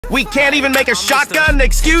We can't even make a shotgun,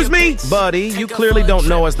 excuse me? Buddy, you clearly don't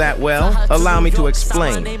know us that well. Allow me to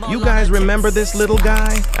explain. You guys remember this little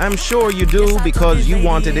guy? I'm sure you do because you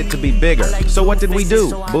wanted it to be bigger. So what did we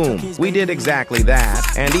do? Boom. We did exactly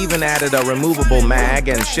that, and even added a removable mag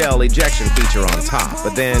and shell ejection feature on top.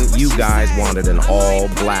 But then you guys wanted an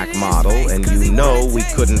all-black model, and you know we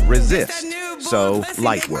couldn't resist. So,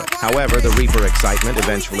 light work. However, the Reaper excitement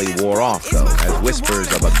eventually wore off, though, as whispers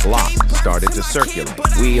of a Glock started to circulate.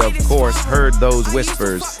 We, of course, heard those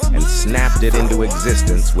whispers and snapped it into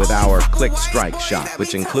existence with our Click Strike shot,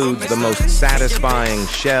 which includes the most satisfying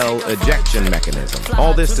shell ejection mechanism.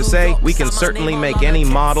 All this to say, we can certainly make any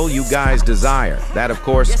model you guys desire. That, of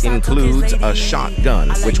course, includes a shotgun,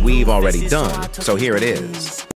 which we've already done, so here it is.